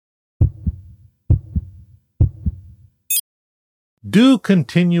Do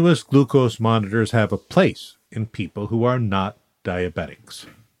continuous glucose monitors have a place in people who are not diabetics?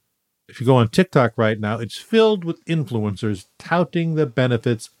 If you go on TikTok right now, it's filled with influencers touting the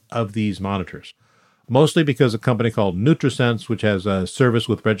benefits of these monitors. Mostly because a company called NutriSense, which has a service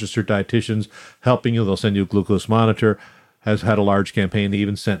with registered dietitians helping you, they'll send you a glucose monitor, has had a large campaign. They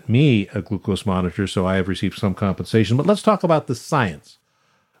even sent me a glucose monitor, so I have received some compensation. But let's talk about the science,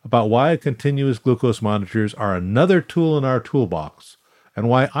 about why continuous glucose monitors are another tool in our toolbox, and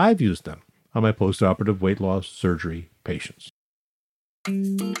why I've used them on my postoperative weight loss surgery patients.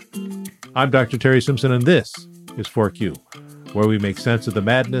 I'm Dr. Terry Simpson, and this is Fork You, where we make sense of the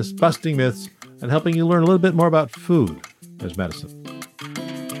madness, busting myths, and helping you learn a little bit more about food as medicine.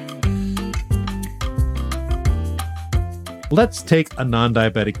 Let's take a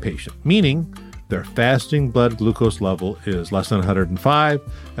non-diabetic patient, meaning their fasting blood glucose level is less than 105,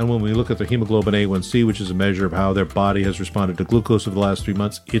 and when we look at their hemoglobin A1C, which is a measure of how their body has responded to glucose over the last 3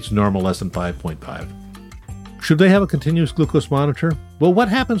 months, it's normal, less than 5.5. Should they have a continuous glucose monitor? Well, what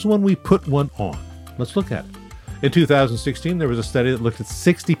happens when we put one on? Let's look at it. In 2016, there was a study that looked at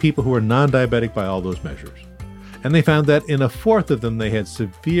 60 people who were non-diabetic by all those measures. And they found that in a fourth of them, they had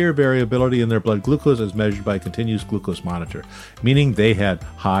severe variability in their blood glucose as measured by a continuous glucose monitor, meaning they had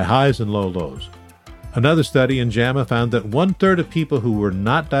high highs and low lows. Another study in JAMA found that 1/3 of people who were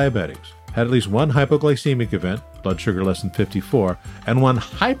not diabetics had at least one hypoglycemic event, blood sugar less than 54, and one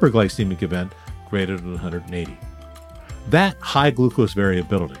hyperglycemic event greater than 180. That high glucose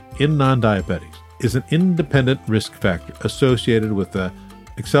variability in non-diabetics is an independent risk factor associated with the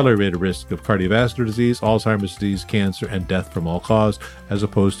accelerated risk of cardiovascular disease, Alzheimer's disease, cancer, and death from all cause, as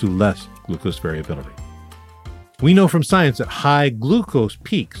opposed to less glucose variability. We know from science that high glucose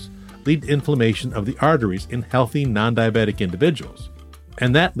peaks lead to inflammation of the arteries in healthy non-diabetic individuals,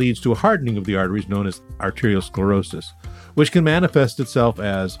 and that leads to a hardening of the arteries known as arteriosclerosis, which can manifest itself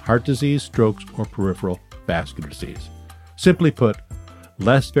as heart disease, strokes, or peripheral vascular disease. Simply put,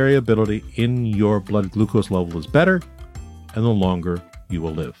 less variability in your blood glucose level is better, and the longer you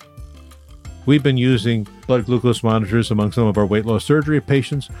will live. We've been using blood glucose monitors among some of our weight loss surgery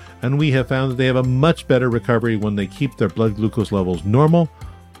patients, and we have found that they have a much better recovery when they keep their blood glucose levels normal,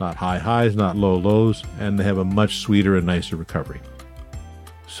 not high highs, not low lows, and they have a much sweeter and nicer recovery.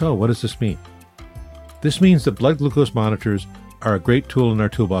 So what does this mean? This means that blood glucose monitors are a great tool in our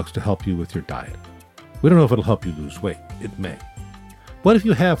toolbox to help you with your diet. We don't know if it'll help you lose weight. It may. What if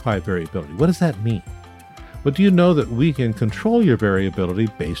you have high variability? What does that mean? But do you know that we can control your variability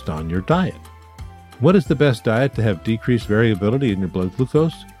based on your diet? What is the best diet to have decreased variability in your blood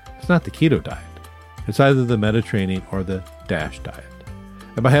glucose? It's not the keto diet. It's either the Mediterranean or the DASH diet.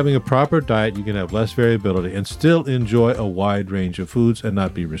 And by having a proper diet, you can have less variability and still enjoy a wide range of foods and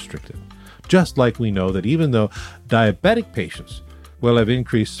not be restricted. Just like we know that even though diabetic patients will have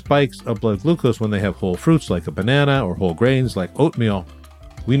increased spikes of blood glucose when they have whole fruits like a banana or whole grains like oatmeal,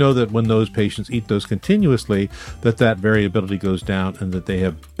 we know that when those patients eat those continuously, that variability goes down and that they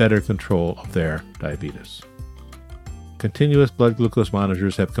have better control of their diabetes. Continuous blood glucose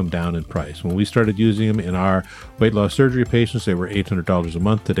monitors have come down in price. When we started using them in our weight loss surgery patients, they were $800 a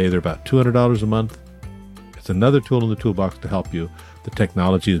month. Today, they're about $200 a month. It's another tool in the toolbox to help you. The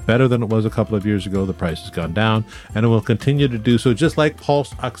technology is better than it was a couple of years ago. The price has gone down, and it will continue to do so, just like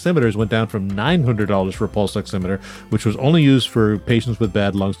pulse oximeters went down from $900 for a pulse oximeter, which was only used for patients with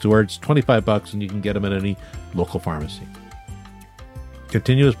bad lungs, to where it's $25, and you can get them at any local pharmacy.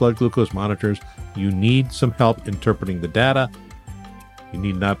 Continuous blood glucose monitors, you need some help interpreting the data. You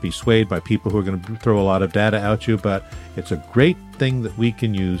need not be swayed by people who are going to throw a lot of data at you, but it's a great thing that we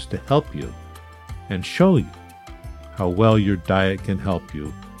can use to help you and show you how well your diet can help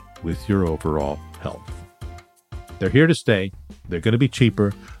you with your overall health. They're here to stay. They're going to be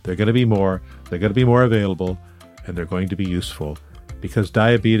cheaper. They're going to be more. They're going to be more available, and they're going to be useful because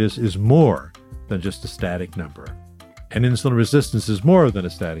diabetes is more than just a static number. And insulin resistance is more than a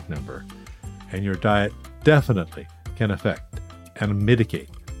static number. And your diet definitely can affect and mitigate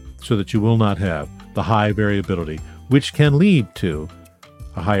so that you will not have the high variability, which can lead to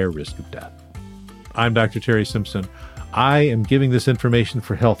a higher risk of death. I'm Dr. Terry Simpson. I am giving this information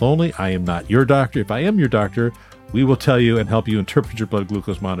for health only. I am not your doctor. If I am your doctor, we will tell you and help you interpret your blood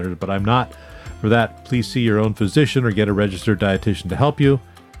glucose monitor, but I'm not. For that, please see your own physician or get a registered dietitian to help you.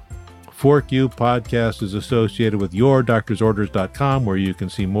 Fork You podcast is associated with yourdoctorsorders.com, where you can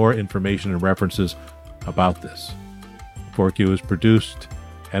see more information and references about this. Fork You is produced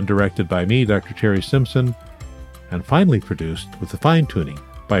and directed by me, Dr. Terry Simpson, and finally produced with the fine-tuning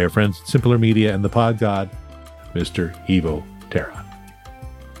by our friends at Simpler Media and the Pod God, Mr. Evo Terra.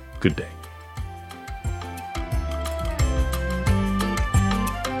 Good day.